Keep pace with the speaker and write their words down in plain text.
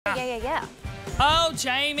Yeah. Oh,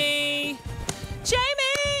 Jamie.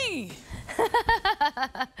 Jamie!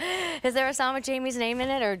 Is there a song with Jamie's name in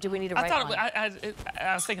it, or do we need to write one?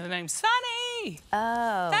 I was thinking the name Sunny.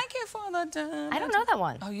 Oh. Thank you for the... I don't know that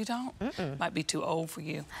one. Oh, you don't? Might be too old for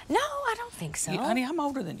you. No, I don't think so. Honey, I'm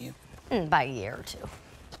older than you. By a year or two.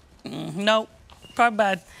 No, probably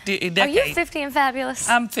by a decade. Are you 50 and fabulous?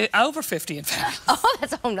 I'm over 50 and fabulous. Oh,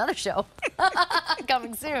 that's a whole nother show.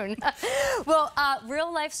 Coming soon. Well,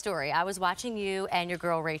 real life story. I was watching you and your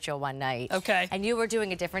girl Rachel one night. Okay. And you were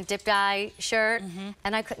doing a different dip dye shirt,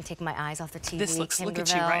 and I couldn't take my eyes off the TV. This looks, look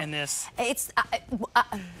at you right in this. It's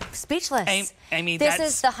speechless. Amy, this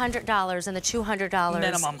is the $100 and the $200.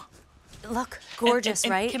 Minimum. Look, gorgeous,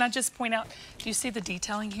 and right? Can I just point out, do you see the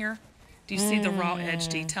detailing here? Do you see the raw edge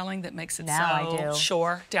detailing that makes it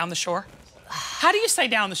shore, down the shore? How do you say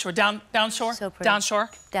down the shore? Down shore? So pretty. Down shore?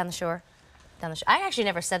 Down the shore. Down the shore. I actually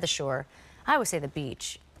never said the shore. I always say the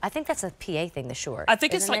beach. I think that's a PA thing, the shore. I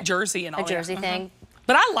think it's like Jersey and all that. A Jersey thing.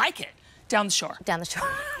 But I like it. Down the shore. Down the shore.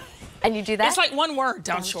 And you do that? It's like one word,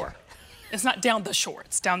 down shore. It's not down the shore,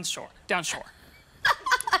 it's down the shore. Down shore.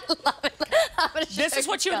 I love it. This is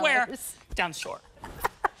what you would wear. Down shore.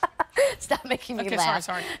 Stop making me laugh. Okay,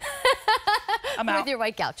 sorry. I'm out. With your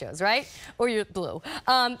white gauchos, right? Or your blue.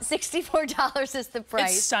 $64 is the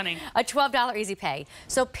price. It's stunning. A $12 easy pay.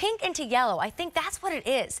 So pink into yellow, I think that's what it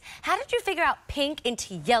is. How did you figure out pink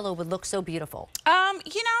into yellow would look so beautiful?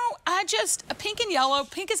 You know, pink and yellow.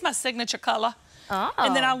 Pink is my signature color. Oh.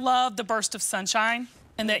 And then I love the burst of sunshine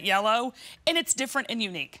and that yellow. And it's different and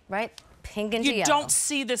unique. Right? Pink into yellow. You don't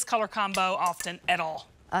see this color combo often at all.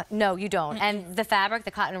 No, you don't. And the fabric,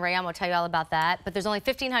 the cotton rayon, we'll tell you all about that. But there's only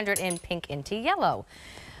 1,500 in pink into yellow.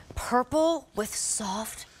 Purple with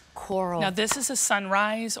soft coral. Now, this is a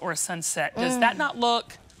sunrise or a sunset. Does that not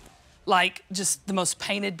look like just the most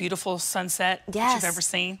painted, beautiful sunset that you've ever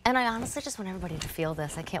seen? And I honestly just want everybody to feel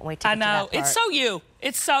this. I can't wait to get to that part. It's so you.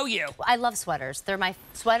 It's so you. I love sweaters. They're my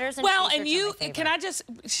sweaters and well, t-shirts and you, are my favorite. can I just,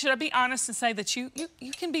 should I be honest and say that you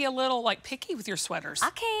can be a little like picky with your sweaters? I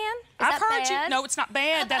can. I've heard you. No, it's not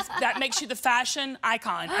bad. That makes you the fashion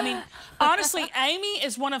icon. I mean, honestly, Amy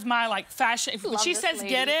is one of my like fashion. When she says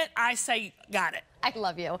get it, I say got it. I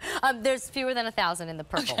love you. There's fewer than 1,000 in the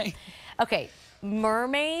purple. Okay.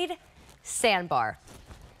 Mermaid sandbar.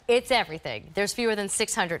 It's everything. There's fewer than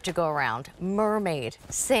 600 to go around. Mermaid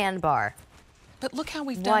sandbar. But look how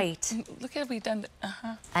we've done. White. Look how we've done.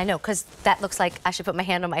 I know, because that looks like I should put my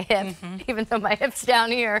hand on my hip, even though my hip's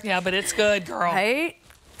down here. Yeah, but it's good, girl. Right?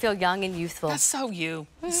 Feel young and youthful. That's so you.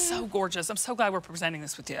 It's so gorgeous. I'm so glad we're presenting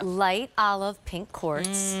this with you. Light olive pink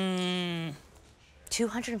quartz.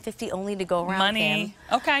 250 only to go around. Money.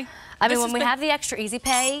 Pam. Okay. I mean, when we have the extra easy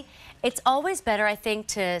pay, it's always better, I think,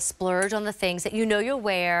 to splurge on the things that you know you'll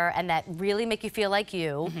wear and that really make you feel like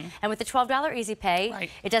you. And with the $12 easy pay,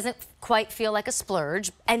 it doesn't quite feel like a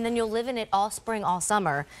splurge, and then you'll live in it all spring, all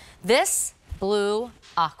summer. This blue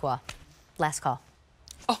aqua. Last call.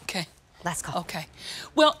 Okay. Last call. Okay.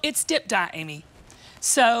 Well, it's dip dye, Amy.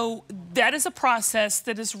 So that is a process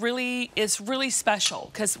that is really special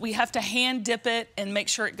because we have to hand dip it and make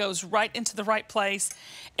sure it goes right into the right place.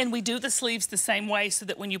 And we do the sleeves the same way so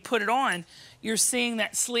that when you put it on, you're seeing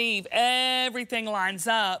that sleeve, everything lines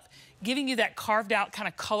up, giving you that carved out kind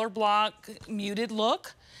of color block, muted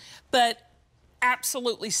look, but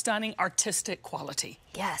absolutely stunning artistic quality.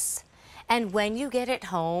 Yes. And when you get it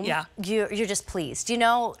home, you're just pleased. You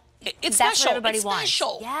know, it's that's special. What everybody wants.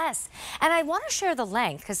 Special. Yes. And I want to share the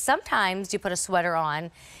length because sometimes you put a sweater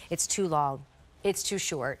on, it's too long, it's too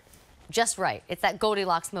short. Just right. It's that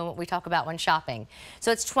Goldilocks moment we talk about when shopping.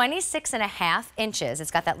 So it's 26.5 inches.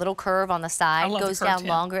 It's got that little curve on the side, goes down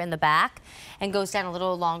longer in the back, and goes down a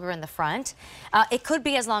little longer in the front. It could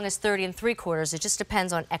be as long as 30 3/4. It just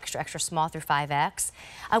depends on extra small through 5X.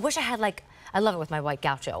 I wish I had like, I love it with my white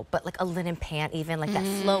gaucho, but like a linen pant even, like that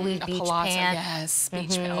flowy beach pant. Yes,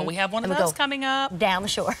 beach pant. Oh, we have one of those coming up. Down the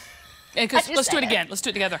shore. Let's do it again. Let's do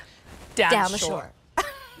it together. Down the shore.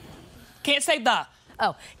 Can't say the.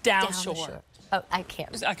 Oh, down shore. Oh, I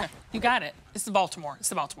can't. Okay, you got it. It's the Baltimore. It's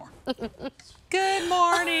the Baltimore. Good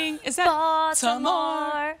morning. Is that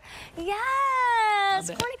Baltimore? Yes,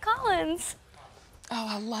 Courtney Collins. Oh,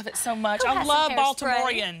 I love it so much. I love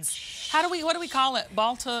Baltimoreans. What do we call it?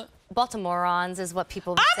 Baltimoreans is what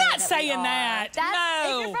people say. I'm not saying that.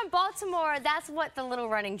 No. If you're from Baltimore, that's what the little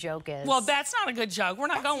running joke is. Well, that's not a good joke. We're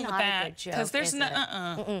not going with that. Because there's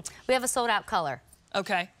no. We have a sold out color.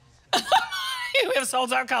 Okay. We have a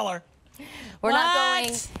sold out color. We're not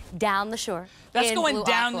going down the shore. That's going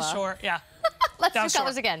down the shore. Yeah. Let's Down do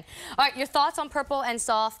colors short. again. All right, your thoughts on purple and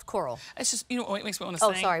soft coral? It's just, you know what makes me want to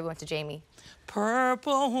Oh, sing? sorry, we went to Jamie.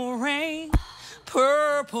 Purple rain,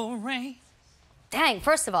 purple rain. Dang,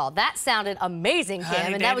 first of all, that sounded amazing, Kim,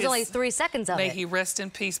 Honey, and that was only 3 seconds of May it. he rest in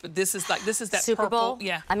peace, but this is that Super purple. Bowl?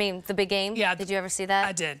 Yeah. I mean, the big game? Yeah. Did you ever see that?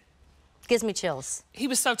 I did. Gives me chills. He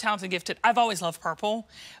was so talented and gifted. I've always loved purple,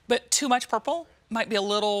 but too much purple might be a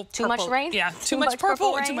little Too much rain? Yeah, too much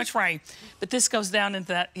purple and too much rain. But this goes down into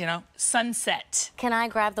that, you know, sunset. Can I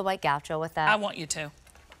grab the white gaucho with that? I want you to.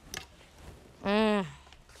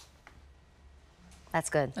 That's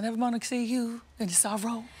good. I never want to see you in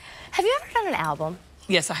sorrow. Have you ever done an album?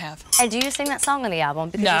 Yes, I have. And do you sing that song on the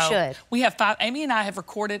album? Because No. you should. We have 5. Amy and I have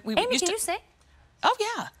recorded. Amy, can you sing? Oh,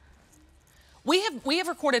 yeah. We have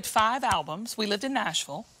recorded 5 albums. We lived in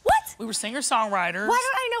Nashville. What? We were singer-songwriters. Why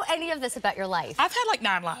don't I know any of this about your life? I've had like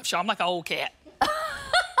 9 live shows. I'm like an old cat.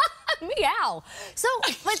 Meow. So,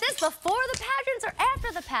 was this before the pageants or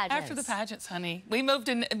after the pageants? After the pageants, honey. We moved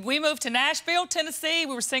to Nashville, Tennessee.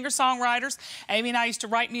 We were singer-songwriters. Amy and I used to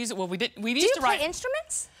write music. Well, we used to write. Do you play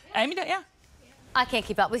instruments? Amy, yeah. I can't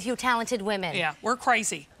keep up with you talented women. Yeah, we're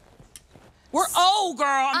crazy. We're old, girl.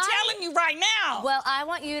 I'm telling you right now. Well, I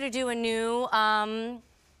want you to do a new, what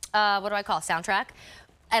do I call it, soundtrack?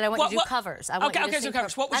 And I want you to do covers. I want you to sing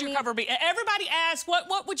covers. What would your cover be? Everybody asks,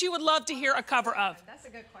 what would you would love to hear a cover of? That's a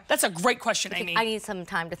good question. That's a great question, Amy. I need some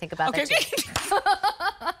time to think about that, too.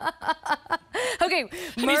 Okay. Okay,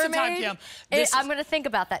 need some time, Mermaid. Kim. I'm going to think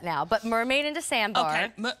about that now. But Mermaid into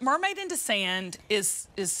Sandbar. Okay. Mermaid into Sand is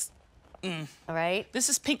All right. this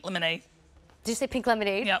is Pink Lemonade. Did you say Pink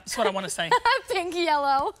Lemonade? Yeah, that's what I want to say. Pink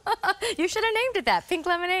Yellow. You should have named it that, Pink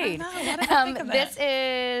Lemonade. I know, why did I think of that?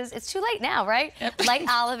 It's too late now, right? Yep. Light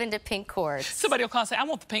olive into pink quartz. Somebody will call and say, I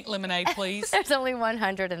want the pink lemonade, please. There's only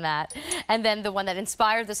 100 in that. And then the one that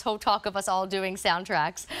inspired this whole talk of us all doing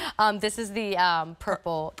soundtracks. This is the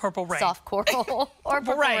purple Rain. soft coral or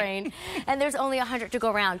Purple Rain. And there's only 100 to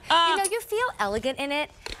go around. You know, you feel elegant in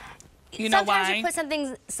it. You know Sometimes why? you put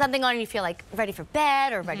something on and you feel like ready for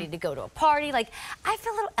bed or ready to go to a party. Like, I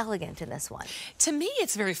feel a little elegant in this one. To me,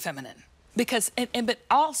 it's very feminine because, but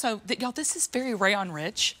also, y'all, this is very rayon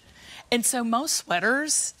rich. And so most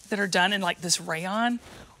sweaters that are done in like this rayon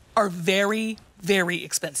are very, very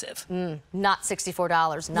expensive. Not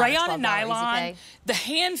 $64, not Rayon $12 and nylon, easy pay. the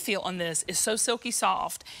hand feel on this is so silky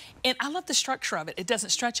soft. And I love the structure of it. It doesn't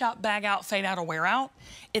stretch out, bag out, fade out, or wear out.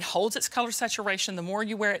 It holds its color saturation. The more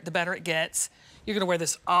you wear it, the better it gets. You're gonna wear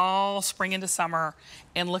this all spring into summer.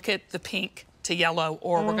 And look at the pink to yellow,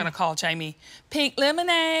 or we're gonna call Jamie Pink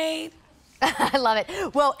Lemonade. I love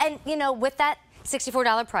it. Well, and you know, with that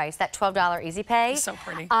 $64 price, that $12 easy pay. It's so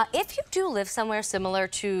pretty. If you do live somewhere similar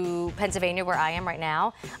to Pennsylvania where I am right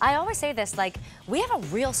now, I always say this, like, we have a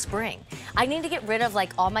real spring. I need to get rid of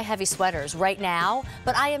like all my heavy sweaters right now,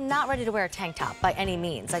 but I am not ready to wear a tank top by any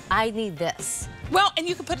means. Like, I need this. Well, and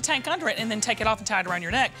you can put a tank under it and then take it off and tie it around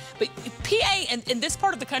your neck. But PA in this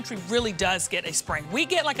part of the country really does get a spring. We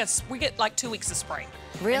get like 2 weeks of spring.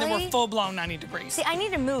 Really? And then we're full-blown 90 degrees. See, I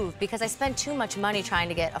need to move because I spend too much money trying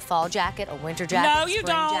to get a fall jacket, a winter jacket, No, a you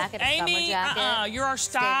spring don't. jacket, a Amy, summer jacket. you're our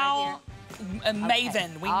Stay right style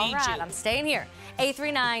maven. We All need right, you. I'm staying here.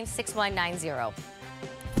 839-6190.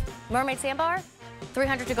 Mermaid Sandbar,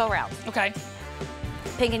 300 to go round. Okay.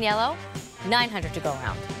 Pink and yellow, 900 to go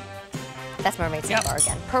round. That's Mermaid Sandbar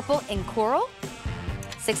again. Purple and coral,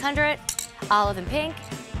 600. Olive and pink,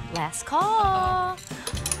 last call.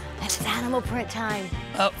 And it's animal print time.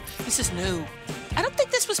 Oh, this is new. I don't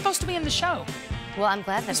think this was supposed to be in the show. Well, I'm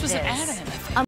glad that This was it an is. add-in, I think.